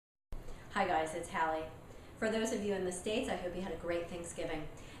Hi guys, it's Hallie. For those of you in the States, I hope you had a great Thanksgiving.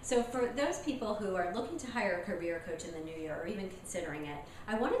 So for those people who are looking to hire a career coach in the new year or even considering it,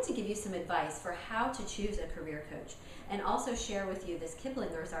 I wanted to give you some advice for how to choose a career coach and also share with you this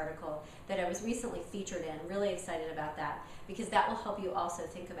Kiplinger's article that I was recently featured in. Really excited about that because that will help you also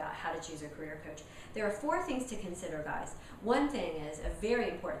think about how to choose a career coach. There are 4 things to consider, guys. One thing is, a very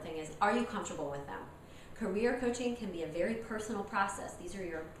important thing is, are you comfortable with them? Career coaching can be a very personal process. These are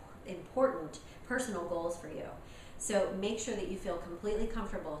your important personal goals for you. So make sure that you feel completely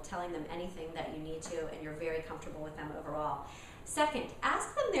comfortable telling them anything that you need to and you're very comfortable with them overall. Second,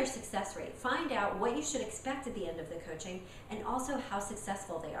 ask them their success rate. Find out what you should expect at the end of the coaching and also how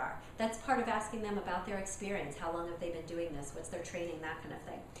successful they are. That's part of asking them about their experience. How long have they been doing this? What's their training? That kind of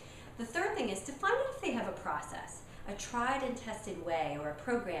thing. The third thing is to find out if they have a process, a tried and tested way or a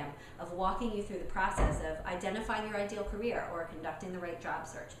program of walking you through the process of identifying your ideal career or conducting the right job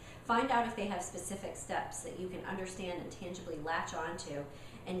search. Find out if they have specific steps that you can understand and tangibly latch onto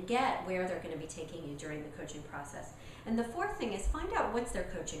and get where they're going to be taking you during the coaching process. And the fourth thing is find out what's their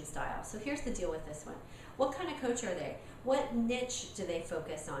coaching style. So here's the deal with this one. What kind of coach are they? What niche do they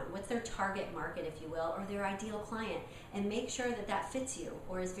focus on? What's their target market, if you will, or their ideal client? And make sure that that fits you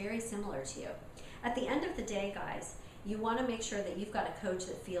or is very similar to you. At the end of the day, guys, you want to make sure that you've got a coach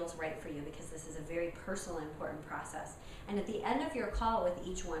that feels right for you because this is a very personal and important process. And at the end of your call with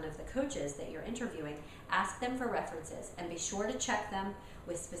each one of the coaches that you're interviewing, ask them for references and be sure to check them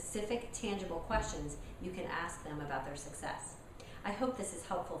with specific, tangible questions you can ask them about their success. I hope this is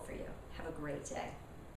helpful for you. Have a great day.